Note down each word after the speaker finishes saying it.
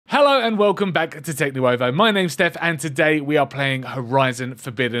Hello and welcome back to TechNuovo. My name's Steph and today we are playing Horizon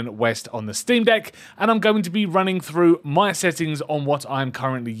Forbidden West on the Steam Deck, and I'm going to be running through my settings on what I'm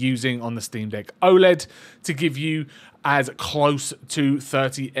currently using on the Steam Deck OLED to give you as close to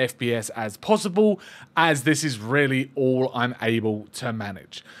 30 FPS as possible, as this is really all I'm able to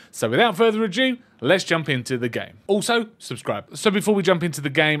manage. So without further ado, let's jump into the game. Also, subscribe. So before we jump into the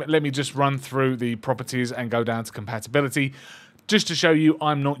game, let me just run through the properties and go down to compatibility. Just to show you,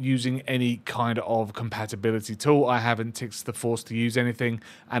 I'm not using any kind of compatibility tool. I haven't ticked the force to use anything,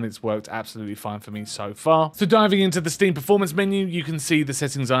 and it's worked absolutely fine for me so far. So diving into the Steam Performance menu, you can see the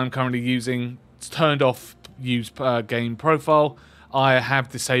settings I'm currently using. It's turned off use per game profile. I have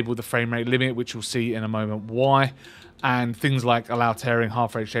disabled the frame rate limit, which you'll see in a moment why. And things like allow tearing,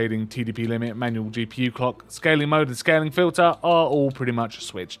 half rate shading, TDP limit, manual GPU clock, scaling mode, and scaling filter are all pretty much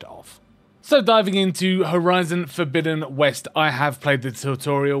switched off. So diving into Horizon Forbidden West, I have played the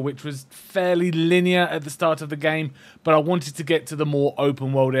tutorial, which was fairly linear at the start of the game, but I wanted to get to the more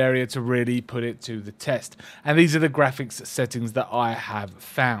open world area to really put it to the test. And these are the graphics settings that I have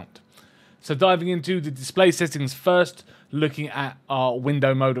found. So diving into the display settings first, looking at our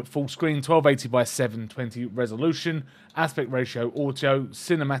window mode at full screen, 1280 by 720 resolution, aspect ratio auto,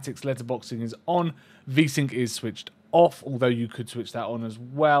 cinematics letterboxing is on, VSync is switched off, although you could switch that on as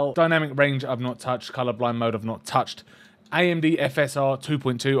well. Dynamic range I've not touched, colorblind mode I've not touched. AMD FSR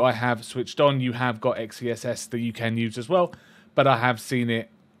 2.2 I have switched on. You have got XeSS that you can use as well, but I have seen it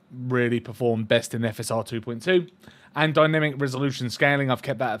really perform best in FSR 2.2. And dynamic resolution scaling, I've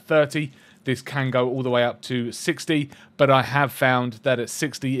kept that at 30. This can go all the way up to 60, but I have found that at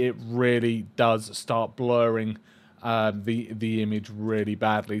 60 it really does start blurring the image really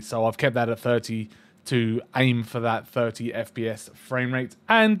badly. So I've kept that at 30 to aim for that 30 FPS frame rate,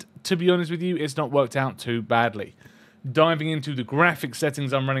 and to be honest with you, it's not worked out too badly. Diving into the graphics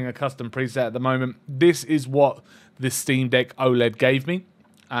settings, I'm running a custom preset at the moment. This is what the Steam Deck OLED gave me,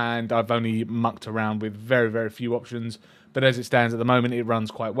 and I've only mucked around with very few options, but as it stands at the moment, it runs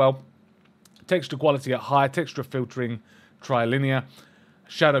quite well. Texture quality at high, texture filtering trilinear,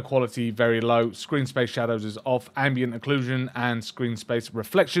 shadow quality very low, screen space shadows is off, ambient occlusion and screen space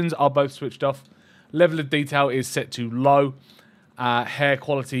reflections are both switched off. Level of detail is set to low. Hair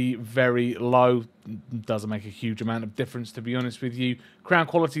quality very low. Doesn't make a huge amount of difference, to be honest with you. Crown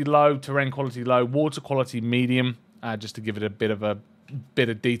quality low. Terrain quality low. Water quality medium, just to give it a bit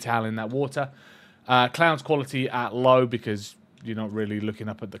of detail in that water. Clouds quality at low, because you're not really looking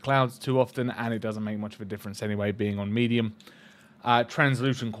up at the clouds too often, and it doesn't make much of a difference anyway, being on medium.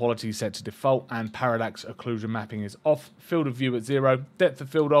 Translucent quality set to default, and parallax occlusion mapping is off. Field of view at 0. Depth of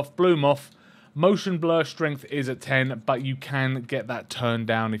field off. Bloom off. Motion blur strength is at 10, but you can get that turned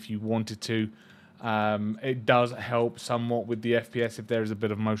down if you wanted to. It does help somewhat with the FPS if there is a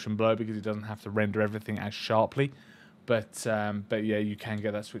bit of motion blur, because it doesn't have to render everything as sharply. But yeah, you can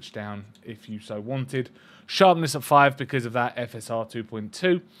get that switched down if you so wanted. Sharpness at 5 because of that FSR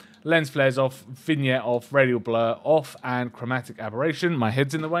 2.2. Lens flares off, vignette off, radial blur off, and chromatic aberration. My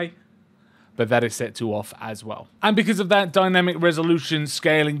head's in the way, but that is set to off as well. And because of that dynamic resolution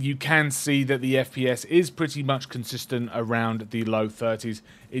scaling, you can see that the FPS is pretty much consistent around the low 30s.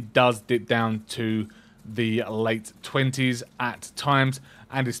 It does dip down to the late 20s at times,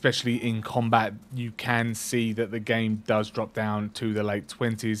 and especially in combat, you can see that the game does drop down to the late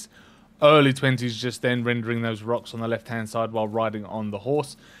 20s. Early 20s just then, rendering those rocks on the left-hand side while riding on the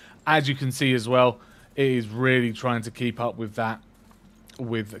horse. As you can see as well, it is really trying to keep up with that,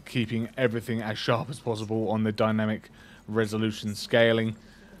 with keeping everything as sharp as possible on the dynamic resolution scaling.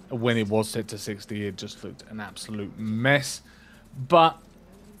 When it was set to 60, it just looked an absolute mess. But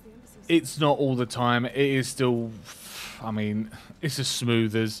it's not all the time. It is still, I mean, it's as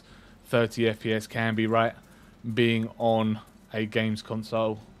smooth as 30 FPS can be, right? Being on a games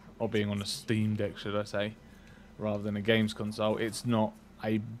console, or being on a Steam Deck, should I say, rather than a games console. It's not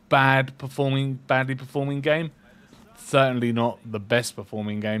a badly performing game. Certainly not the best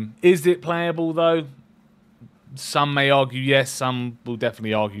performing game. Is it playable though? Some may argue yes, some will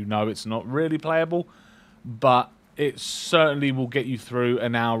definitely argue no, it's not really playable, but it certainly will get you through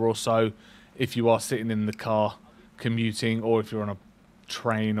an hour or so if you are sitting in the car commuting, or if you're on a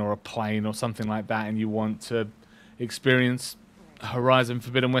train or a plane or something like that and you want to experience Horizon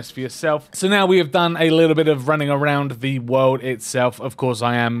Forbidden West for yourself. So now we have done a little bit of running around the world itself. Of course,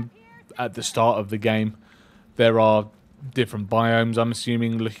 I am at the start of the game. There are different biomes, I'm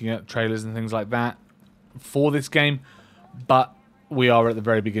assuming, looking at trailers and things like that for this game, but we are at the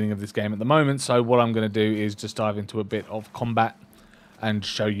very beginning of this game at the moment, so what I'm going to do is just dive into a bit of combat and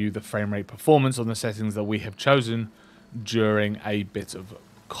show you the frame rate performance on the settings that we have chosen during a bit of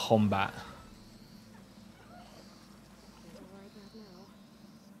combat.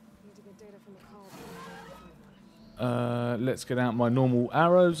 Let's get out my normal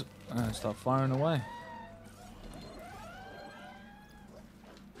arrows and start firing away.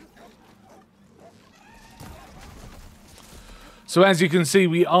 So as you can see,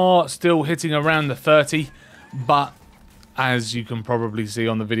 we are still hitting around the 30, but as you can probably see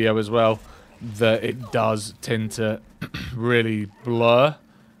on the video as well, that it does tend to really blur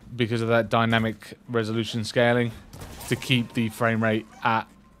because of that dynamic resolution scaling to keep the frame rate at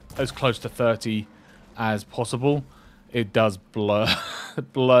as close to 30 as possible. It does blur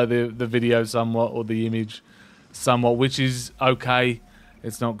blur the video somewhat, or the image somewhat, which is okay.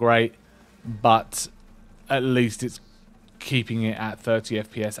 It's not great, but at least it's keeping it at 30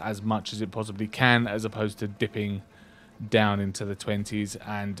 FPS as much as it possibly can, as opposed to dipping down into the 20s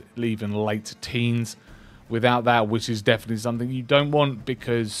and even late teens without that, which is definitely something you don't want,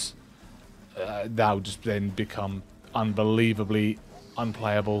 because that will just then become unbelievably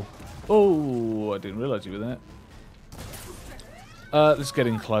unplayable. Oh, I didn't realize you were there. Let's get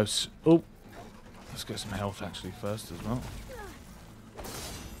in close. Oh, let's get some health actually first as well.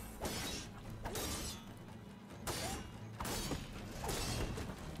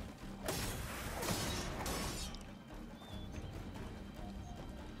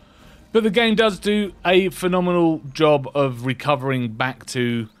 But the game does do a phenomenal job of recovering back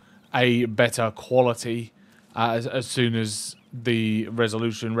to a better quality as soon as the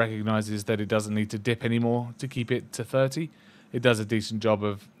resolution recognizes that it doesn't need to dip anymore to keep it to 30. It does a decent job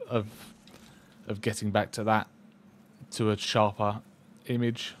of getting back to that, to a sharper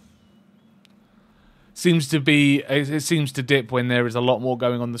image. It seems to dip when there is a lot more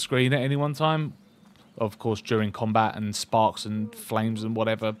going on the screen at any one time. Of course, during combat and sparks and flames and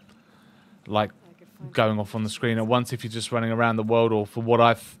whatever, like going off on the screen at once. If you're just running around the world, or for what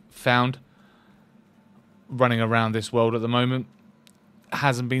I've found, running around this world at the moment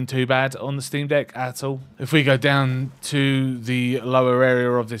hasn't been too bad on the Steam Deck at all. If we go down to the lower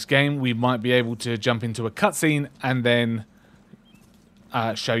area of this game, we might be able to jump into a cutscene and then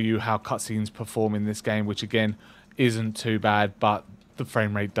show you how cutscenes perform in this game, which again isn't too bad, but the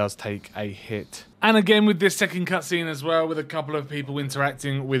frame rate does take a hit. And again, with this second cutscene as well, with a couple of people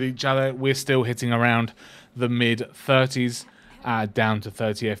interacting with each other, we're still hitting around the mid-30s, down to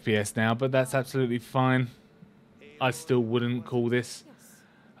 30 FPS now, but that's absolutely fine. I still wouldn't call this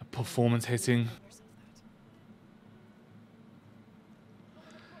a performance hitting.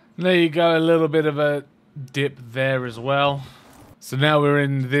 There you go, a little bit of a dip there as well. So now we're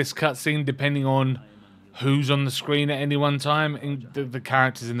in this cutscene, depending on who's on the screen at any one time, in the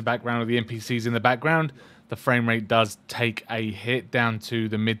characters in the background or the NPCs in the background, the frame rate does take a hit down to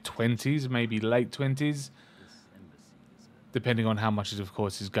the mid-20s, maybe late 20s, depending on how much, of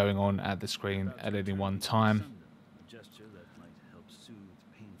course, is going on at the screen at any one time.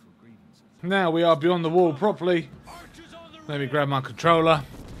 Now we are beyond the wall properly. Let me grab my controller.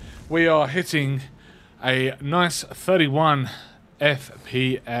 We are hitting a nice 31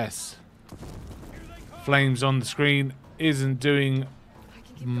 FPS. Flames on the screen isn't doing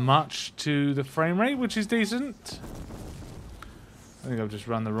much to the frame rate, which is decent. I think I've just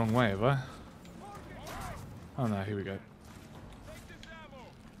run the wrong way, have I? Oh no, here we go.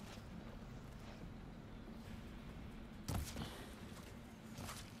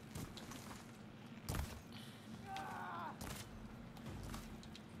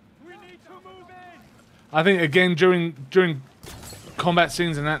 I think again during combat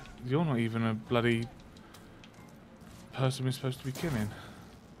scenes and that, you're not even a bloody person we're supposed to be killing.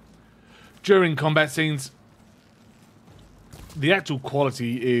 During combat scenes, the actual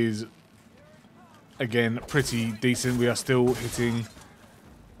quality is again pretty decent. We are still hitting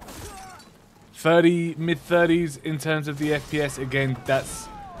 30, mid-30s in terms of the FPS. Again, that's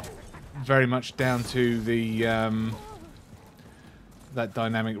very much down to the that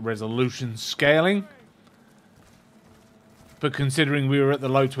dynamic resolution scaling. But considering we were at the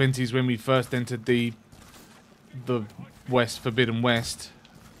low 20s when we first entered the Forbidden West,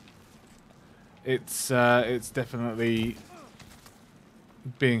 it's definitely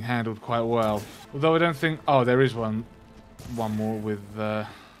being handled quite well. Although I don't think... Oh, there is one more with... There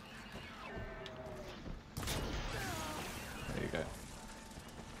you go.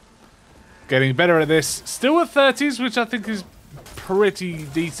 Getting better at this. Still at 30s, which I think is pretty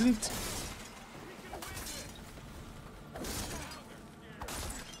decent.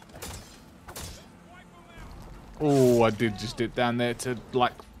 Oh, I did just dip down there to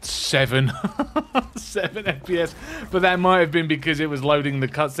like 7 7 FPS, but that might have been because it was loading the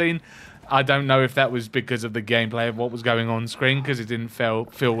cutscene. I don't know if that was because of the gameplay of what was going on screen, because it didn't feel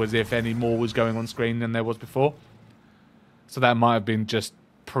as if any more was going on screen than there was before. So that might have been just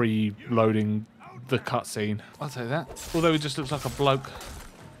pre-loading the cutscene. I'll take that. Although he just looks like a bloke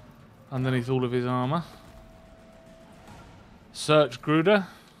underneath all of his armor. Search Gruder.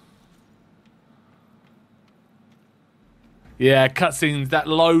 Yeah, cutscenes, that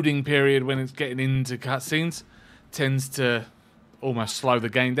loading period when it's getting into cutscenes tends to almost slow the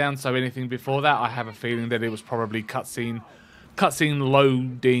game down. So anything before that, I have a feeling that it was probably cutscene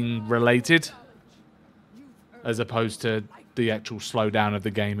loading related, as opposed to the actual slowdown of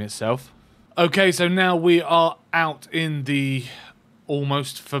the game itself. Okay, so now we are out in the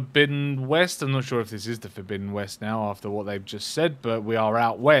almost Forbidden West. I'm not sure if this is the Forbidden West now after what they've just said, but we are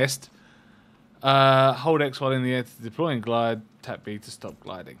out west. Hold X while in the air to deploy and glide. Tap B to stop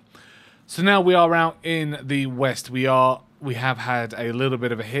gliding. So now we are out in the west. We have had a little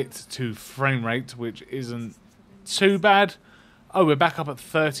bit of a hit to frame rate, which isn't too bad. Oh, we're back up at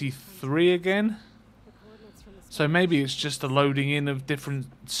 33 again. So maybe it's just the loading in of different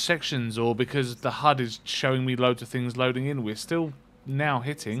sections, or because the HUD is showing me loads of things loading in, we're still now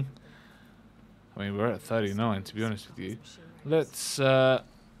hitting. I mean, we're at 39, to be honest with you. Let's, what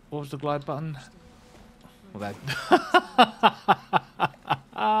was the glide button? Well,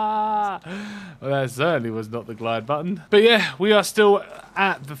 that certainly was not the glide button. But yeah, we are still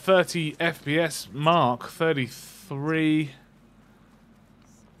at the 30 FPS mark, 33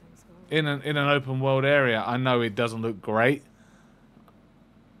 in an open world area. I know it doesn't look great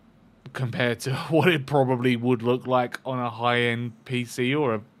compared to what it probably would look like on a high-end PC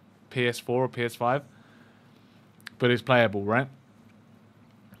or a PS4 or PS5, but it's playable, right?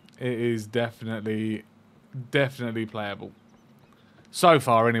 It is definitely playable. So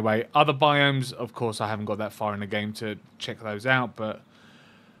far, anyway. Other biomes, of course, I haven't got that far in the game to check those out, but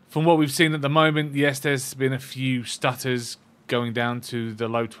from what we've seen at the moment, yes, there's been a few stutters going down to the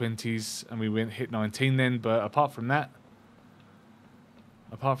low 20s, and we hit 19 then, but apart from that,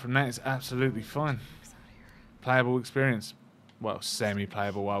 it's absolutely fine. Playable experience. Well,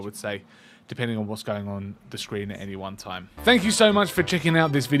 semi-playable, I would say, depending on what's going on the screen at any one time. Thank you so much for checking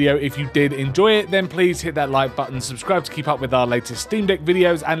out this video. If you did enjoy it, then please hit that like button, subscribe to keep up with our latest Steam Deck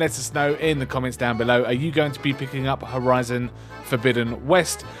videos, and let us know in the comments down below, are you going to be picking up Horizon Forbidden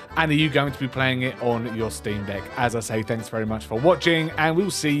West, and are you going to be playing it on your Steam Deck? As I say, thanks very much for watching, and we'll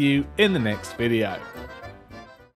see you in the next video.